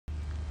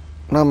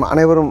நாம்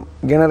அனைவரும்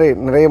கிணறை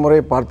நிறைய முறை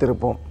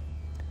பார்த்திருப்போம்.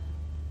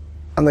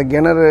 அந்த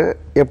கிணறு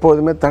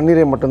எப்போதுமே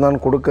தண்ணீரை மட்டும்தான்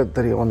கொடுக்க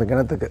தெரியும். அந்த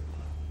கிணத்துக்கு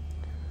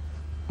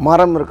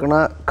மரம்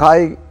இருக்குன்னா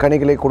காய்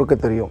கனிகளை கொடுக்க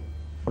தெரியும்,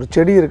 ஒரு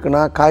செடி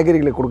இருக்குன்னா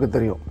காய்கறிகளை கொடுக்க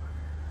தெரியும்.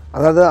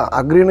 அதாவது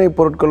அக்ரிணை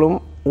பொருட்களும்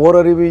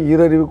ஓரறிவு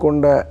ஈரறிவு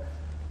கொண்ட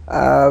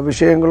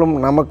விஷயங்களும்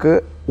நமக்கு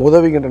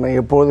உதவுகின்றன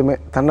எப்போதுமே,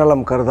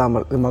 தன்னலம்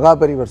கருதாமல். இது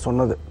மகாபெரிவர்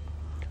சொன்னது.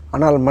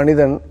 ஆனால்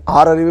மனிதன்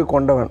ஆறறிவு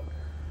கொண்டவன்.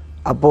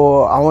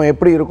 அப்போது அவன்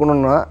எப்படி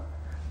இருக்கணும்னா,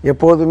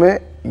 எப்போதுமே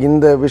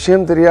இந்த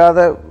விஷயம் தெரியாத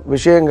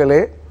விஷயங்களே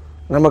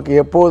நமக்கு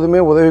எப்போதுமே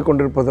உதவி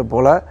கொண்டிருப்பது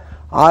போல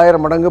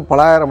 1000 மடங்கு, பல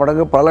ஆயிரம்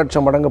மடங்கு, பல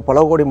லட்சம் மடங்கு,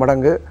 பல கோடி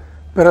மடங்கு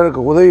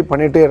பிறருக்கு உதவி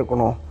பண்ணிகிட்டே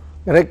இருக்கணும்.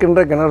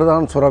 இறைக்கின்ற கிணறு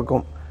தான்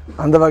சுரக்கும்.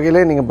 அந்த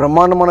வகையிலே நீங்கள்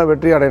பிரம்மாண்டமான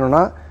வெற்றி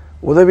அடையணும்னா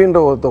உதவின்ற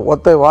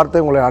ஒத்த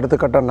வார்த்தை உங்களை அடுத்த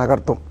கட்டம்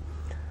நகர்த்தும்.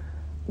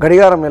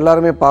 கடிகாரம்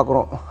எல்லாருமே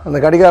பார்க்குறோம். அந்த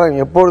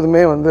கடிகாரம்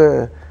எப்பொழுதுமே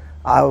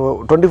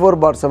 24/7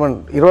 24 மணி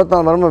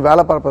நேரமும்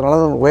வேலை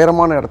பார்ப்பதுனால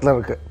உயரமான இடத்துல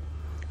இருக்குது.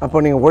 அப்போ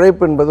நீங்கள்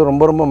உழைப்பு என்பது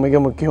ரொம்ப ரொம்ப மிக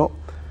முக்கியம்.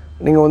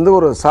 நீங்கள்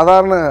ஒரு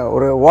சாதாரண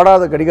ஒரு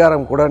ஓடாத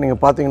கடிகாரம் கூட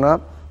நீங்கள் பார்த்தீங்கன்னா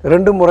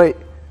 2 முறை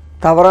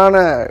தவறான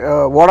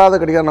ஓடாத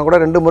கடிகாரம் கூட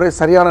 2 முறை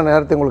சரியான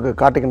நேரத்தை உங்களுக்கு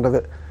காட்டுகின்றது.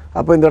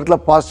 அப்போ இந்த இடத்துல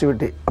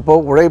பாசிட்டிவிட்டி.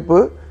 அப்போது உழைப்பு,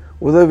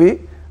 உதவி,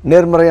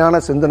 நேர்மறையான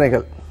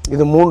சிந்தனைகள்,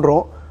 இது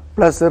 3ம்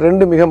ப்ளஸ்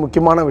 2 மிக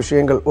முக்கியமான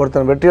விஷயங்கள்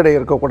ஒருத்தன் வெற்றியடைய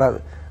இருக்கக்கூடாது.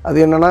 அது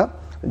என்னென்னா,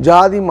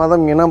 ஜாதி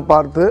மதம் இனம்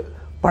பார்த்து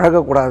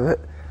பழகக்கூடாது.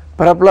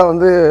 பிறப்பில்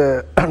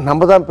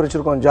நம்ம தான்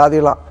பிரிச்சுருக்கோம்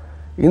ஜாதியெல்லாம்.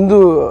 இந்து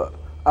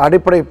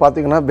அடிப்படை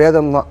பார்த்திங்கன்னா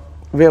வேதம் தான்.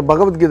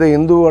 பகவத்கீதை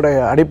இந்துவோட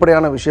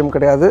அடிப்படையான விஷயம்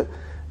கிடையாது.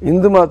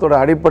 இந்து மதத்தோட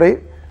அடிப்படை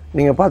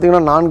நீங்கள்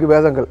பார்த்தீங்கன்னா 4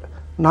 வேதங்கள்.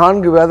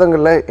 4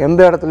 வேதங்களில் எந்த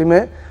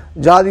இடத்துலையுமே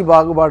ஜாதி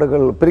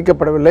பாகுபாடுகள்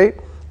பிரிக்கப்படவில்லை.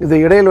 இது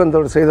இடையில்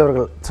வந்தவர்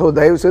செய்தவர்கள். ஸோ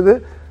தயவுசெய்து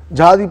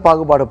ஜாதி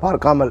பாகுபாடு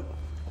பார்க்காமல்,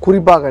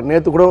 குறிப்பாக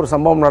நேற்று கூட ஒரு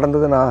சம்பவம்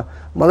நடந்தது. நான்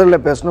முதல்ல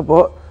பேசினப்போ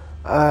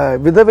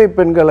விதவை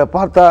பெண்களை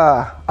பார்த்தா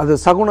அது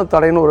சகுன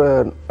தடைன்னு ஒரு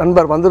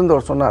நண்பர்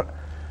வந்திருந்தவர் சொன்னார்.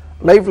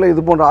 லைஃப்பில்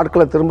இது போன்ற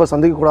ஆட்களை திரும்ப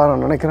சந்திக்கக்கூடாதுன்னு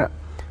நான் நினைக்கிறேன்.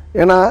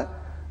 ஏன்னா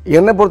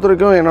என்னை பொறுத்த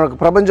வரைக்கும் என்னோட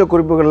பிரபஞ்ச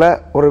குறிப்புகளில்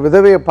ஒரு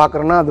விதவையை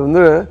பார்க்குறேன்னா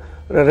அது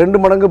 2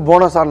 மடங்கு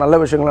போனஸாக நல்ல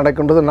விஷயங்கள்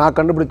நடக்கின்றது நான்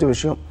கண்டுபிடிச்ச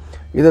விஷயம்.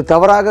 இது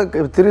தவறாக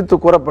திரித்து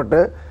கூறப்பட்டு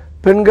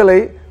பெண்களை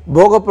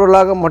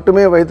போகப்பொருளாக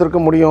மட்டுமே வைத்திருக்க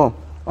முடியும்,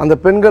 அந்த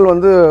பெண்கள்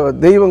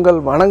தெய்வங்கள்,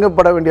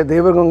 வணங்கப்பட வேண்டிய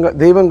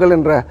தெய்வங்கள்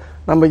என்ற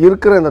நம்ம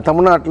இருக்கிற இந்த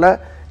தமிழ்நாட்டில்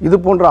இது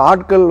போன்ற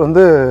ஆட்கள்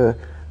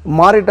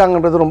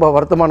மாறிட்டாங்கன்றது ரொம்ப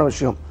வருத்தமான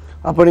விஷயம்.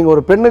 அப்போ நீங்கள்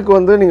ஒரு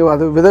பெண்ணுக்கு நீங்கள்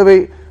அது விதவை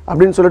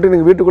அப்படின்னு சொல்லிட்டு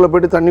நீங்கள் வீட்டுக்குள்ளே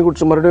போய்ட்டு தண்ணி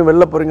குடிச்சு மறுபடியும்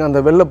வெளில போகிறீங்க. அந்த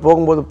வெளில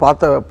போகும்போது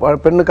பார்த்த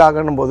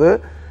பெண்ணுக்காகன்னும் போது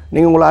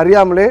நீங்கள் உங்களை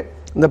அறியாமலே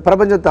இந்த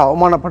பிரபஞ்சத்தை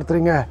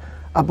அவமானப்படுத்துகிறீங்க.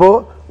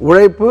 அப்போது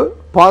உழைப்பு,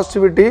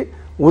 பாசிட்டிவிட்டி,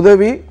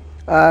 உதவி,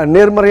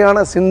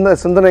 நேர்மறையான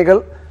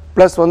சிந்தனைகள்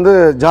ப்ளஸ்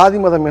ஜாதி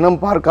மதம்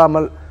இனம்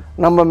பார்க்காமல்,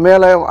 நம்ம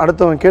மேலே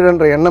அடுத்தவன்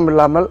கீழென்ற எண்ணம்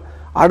இல்லாமல்,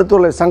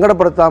 அடுத்தவர்களை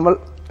சங்கடப்படுத்தாமல்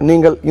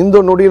நீங்கள் இந்த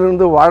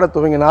நொடியிலிருந்து வாழ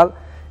துவங்கினால்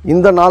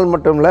இந்த நாள்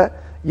மட்டும் இல்லை,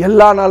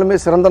 எல்லா நாளுமே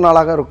சிறந்த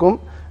நாளாக இருக்கும்.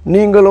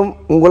 நீங்களும்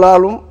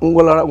உங்களாலும்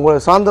உங்களை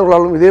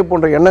சார்ந்தவர்களாலும் இதே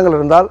போன்ற எண்ணங்கள்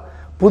இருந்தால்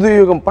புதிய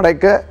யுகம்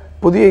படைக்க,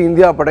 புதிய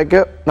இந்தியா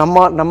படைக்க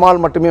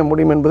நம்மால் மட்டுமே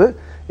முடியும் என்பது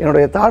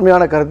என்னுடைய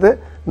தாழ்மையான கருத்து.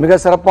 மிக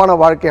சிறப்பான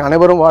வாழ்க்கை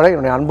அனைவரும் வாழ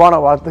என்னுடைய அன்பான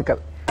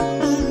வாழ்த்துக்கள்.